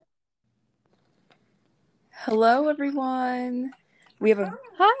Hello, everyone. We have a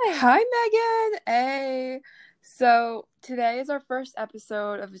Hi. Hi, Megan. Hey. So today is our first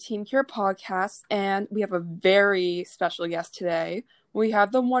episode of the Team Cure podcast, and we have a very special guest today. We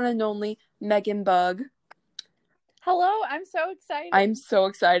have the one and only Megan Bug. Hello, I'm so excited. I'm so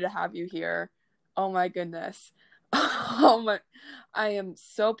excited to have you here. Oh my goodness. I am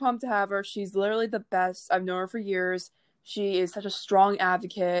so pumped to have her. She's literally the best. I've known her for years. She is such a strong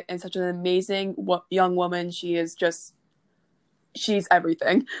advocate and such an amazing young woman. She's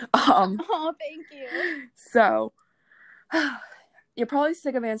everything. Oh, thank you. So, you're probably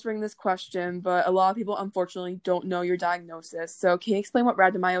sick of answering this question, but a lot of people unfortunately don't know your diagnosis. So, can you explain what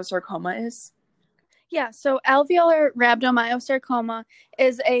rhabdomyosarcoma is? Yeah, so alveolar rhabdomyosarcoma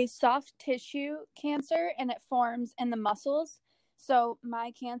is a soft tissue cancer, and it forms in the muscles. So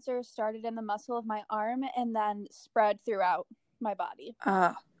my cancer started in the muscle of my arm and then spread throughout my body.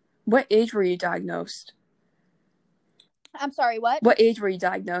 What age were you diagnosed? I'm sorry, what? What age were you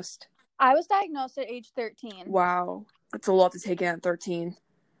diagnosed? I was diagnosed at age 13. Wow, that's a lot to take in at 13.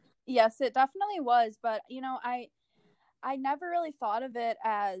 Yes, it definitely was, but I never really thought of it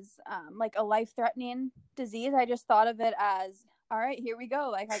as like a life-threatening disease. I just thought of it as, all right, here we go.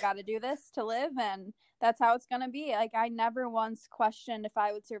 Like, I got to do this to live, and that's how it's going to be. Like, I never once questioned if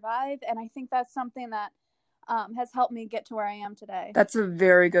I would survive, and I think that's something that has helped me get to where I am today. That's a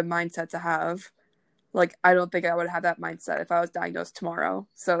very good mindset to have. Like, I don't think I would have that mindset if I was diagnosed tomorrow.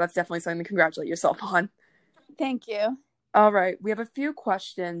 So that's definitely something to congratulate yourself on. Thank you. All right, we have a few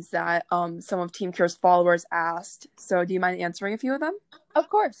questions that some of Team Cure's followers asked. So do you mind answering a few of them? Of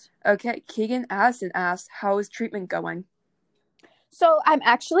course. Okay, Keegan Addison asked, how is treatment going? So I'm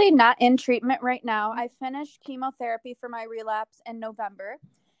actually not in treatment right now. I finished chemotherapy for my relapse in November.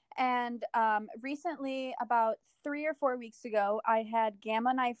 And recently, about 3 or 4 weeks ago, I had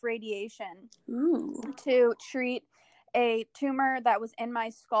gamma knife radiation to treat a tumor that was in my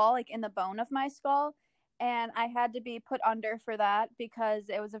skull, like in the bone of my skull. And I had to be put under for that because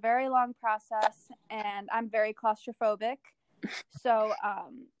it was a very long process, and I'm very claustrophobic. So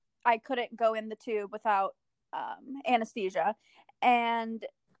I couldn't go in the tube without anesthesia. And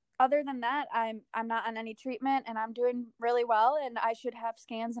other than that, I'm not on any treatment, and I'm doing really well, and I should have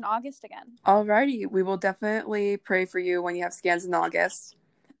scans in August again. Alrighty, we will definitely pray for you when you have scans in August.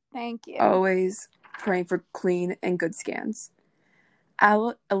 Thank you. Always praying for clean and good scans.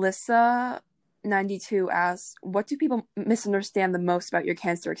 Alyssa92 asks, what do people misunderstand the most about your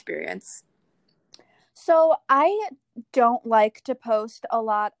cancer experience? So I don't like to post a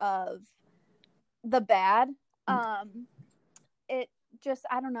lot of the bad. It just,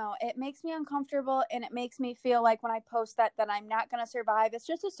 I don't know, it makes me uncomfortable, and it makes me feel like when I post that I'm not going to survive. It's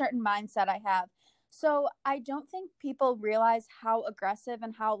just a certain mindset I have. So I don't think people realize how aggressive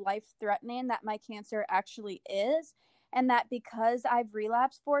and how life-threatening that my cancer actually is, and that because I've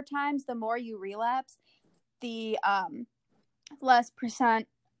relapsed 4 times, the more you relapse, the less percent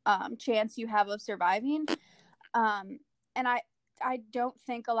chance you have of surviving. And I don't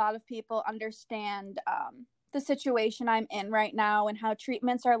think a lot of people understand the situation I'm in right now and how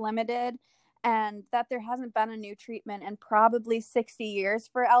treatments are limited, and that there hasn't been a new treatment in probably 60 years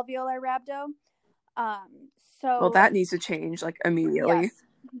for alveolar rhabdo. Well, that needs to change, like, immediately. Yes,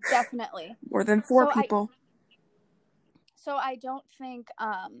 definitely. More than 4 people. So I don't think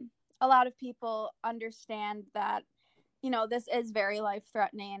a lot of people understand that, this is very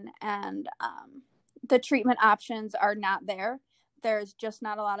life-threatening, and the treatment options are not there. There's just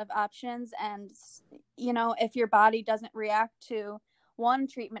not a lot of options. And, if your body doesn't react to one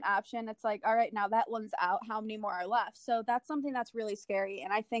treatment option, it's like, all right, now that one's out. How many more are left? So that's something that's really scary.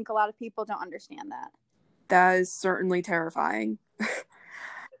 And I think a lot of people don't understand that. That is certainly terrifying.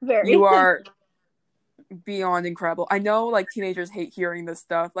 Very. You are beyond incredible. I know, like, teenagers hate hearing this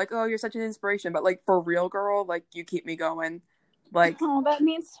stuff. Like, oh, you're such an inspiration. But, like, for real, girl, like, you keep me going. Like, oh, that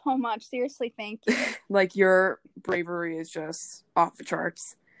means so much. Seriously, thank you. Like, your bravery is just off the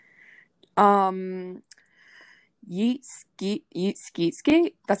charts. Yeet Skeet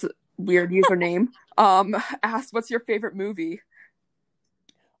Skate, that's a weird username. Asked, what's your favorite movie?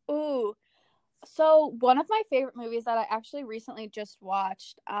 Ooh, so one of my favorite movies that I actually recently just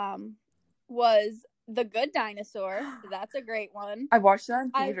watched was The Good Dinosaur. That's a great one. I watched that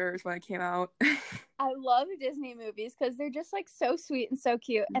in theaters when it came out. I love Disney movies because they're just like so sweet and so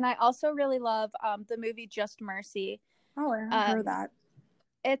cute. And I also really love the movie Just Mercy. Oh, I haven't heard that.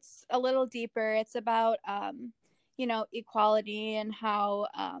 It's a little deeper. It's about equality, and how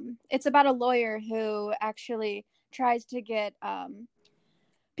it's about a lawyer who actually tries to get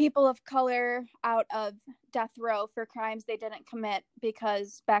people of color out of death row for crimes they didn't commit,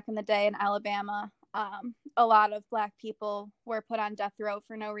 because back in the day in Alabama, a lot of Black people were put on death row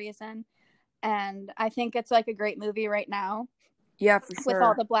for no reason. And I think it's like a great movie right now. Yeah, for With all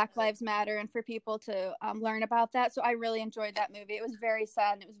sure. the Black Lives Matter and for people to learn about that. So I really enjoyed that movie. It was very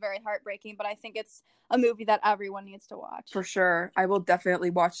sad and it was very heartbreaking, but I think it's a movie that everyone needs to watch. For sure. I will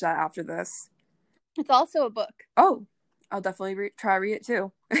definitely watch that after this. It's also a book. Oh, I'll definitely try to read it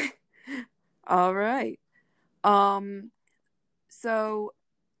too. All right. So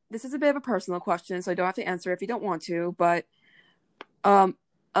this is a bit of a personal question, so I don't have to answer if you don't want to, but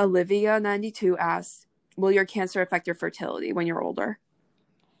Olivia92 asks, will your cancer affect your fertility when you're older?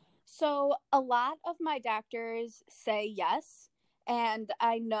 So a lot of my doctors say yes. And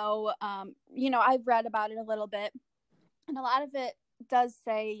I know, I've read about it a little bit. And a lot of it does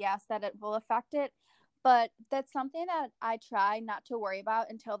say yes, that it will affect it. But that's something that I try not to worry about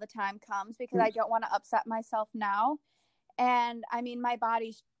until the time comes, because I don't want to upset myself now. And I mean, my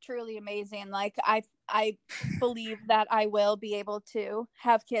body's truly amazing. Like I believe that I will be able to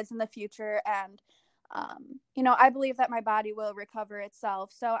have kids in the future, and I believe that my body will recover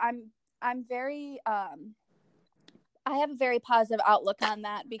itself. So I'm very I have a very positive outlook on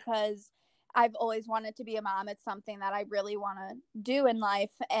that, because I've always wanted to be a mom. It's something that I really want to do in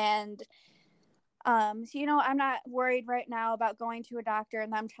life. And I'm not worried right now about going to a doctor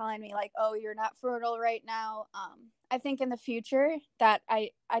and them telling me like, oh, you're not fertile right now. I think in the future that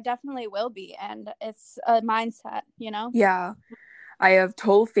I definitely will be, and it's a mindset. Yeah, I have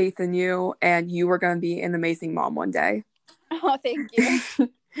total faith in you, and you are going to be an amazing mom one day. Oh, thank you.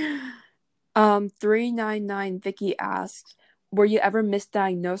 399 Vicky asked, were you ever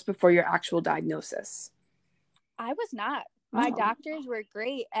misdiagnosed before your actual diagnosis? I was not. My Oh. doctors were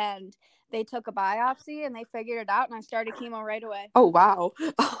great, and they took a biopsy and they figured it out, and I started chemo right away. Oh, wow.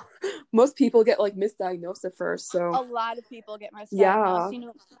 Most people get like misdiagnosed at first, so a lot of people get misdiagnosed.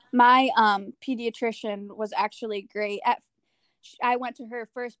 yeah. My pediatrician was actually great. I went to her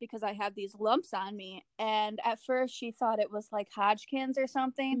first because I had these lumps on me, and at first she thought it was like Hodgkin's or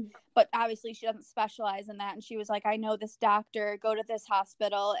something, but obviously she doesn't specialize in that. And she was like, I know this doctor, go to this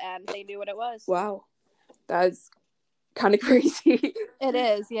hospital, and they knew what it was. Wow, that's kind of crazy. It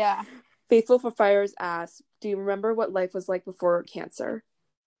is, yeah. Faithful for Fires asks, do you remember what life was like before cancer?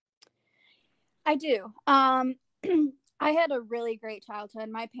 I do. I had a really great childhood.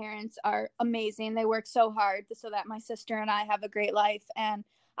 My parents are amazing. They work so hard so that my sister and I have a great life. And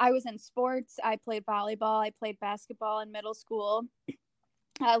I was in sports. I played volleyball. I played basketball in middle school.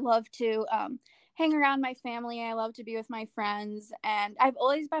 I love to hang around my family. I love to be with my friends. And I've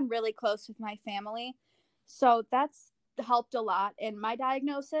always been really close with my family. So that's helped a lot in my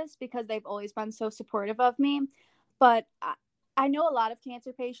diagnosis, because they've always been so supportive of me. But I know a lot of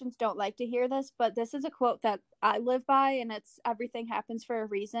cancer patients don't like to hear this, but this is a quote that I live by, and it's everything happens for a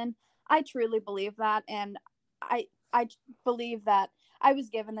reason. I truly believe that, and I believe that I was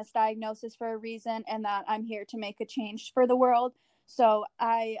given this diagnosis for a reason, and that I'm here to make a change for the world. So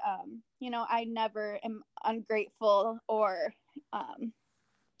I never am ungrateful or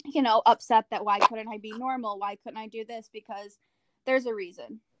upset that why couldn't I be normal? Why couldn't I do this? Because there's a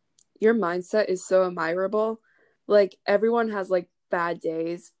reason. Your mindset is so admirable. Like, everyone has like bad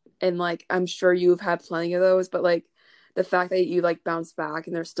days, and like I'm sure you've had plenty of those, but like the fact that you like bounce back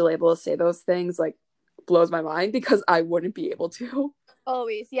and they're still able to say those things like blows my mind, because I wouldn't be able to.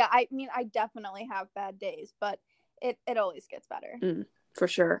 Always. Yeah, I mean, I definitely have bad days, but it always gets better. For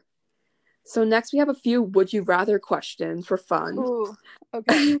sure. So next we have a few would you rather questions for fun. Ooh,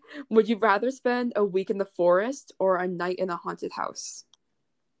 okay. Would you rather spend a week in the forest or a night in a haunted house?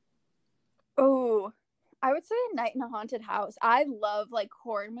 Ooh, I would say a night in a haunted house. I love like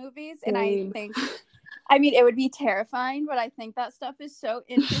horror movies, and I think, it would be terrifying, but I think that stuff is so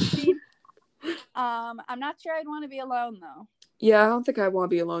interesting. I'm not sure I'd want to be alone though. Yeah, I don't think I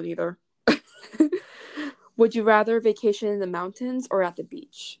want to be alone either. Would you rather vacation in the mountains or at the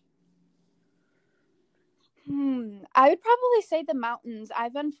beach? I would probably say the mountains.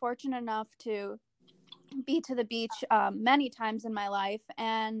 I've been fortunate enough to be to the beach many times in my life,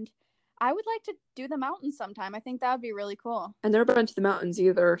 and I would like to do the mountains sometime. I think that would be really cool. I've never been to the mountains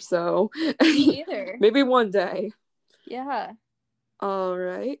either, so Me either. Maybe one day. Yeah. All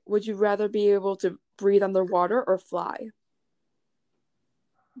right. Would you rather be able to breathe underwater or fly?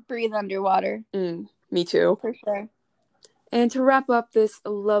 Breathe underwater. Me too. For sure. And to wrap up this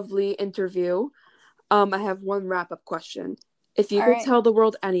lovely interview, I have one wrap-up question. If you could tell the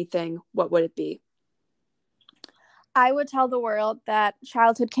world anything, what would it be? I would tell the world that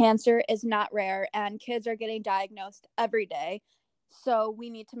childhood cancer is not rare, and kids are getting diagnosed every day. So we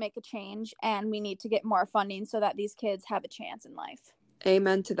need to make a change, and we need to get more funding so that these kids have a chance in life.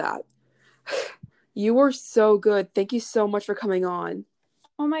 Amen to that. You were so good. Thank you so much for coming on.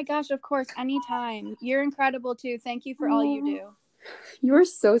 Oh my gosh, of course, anytime. You're incredible too. Thank you for all you do. You are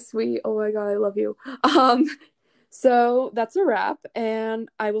so sweet. Oh my God, I love you. So that's a wrap, and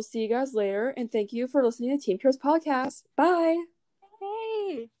I will see you guys later. And thank you for listening to Team Pures Podcast. Bye.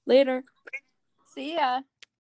 Hey, Later. see ya.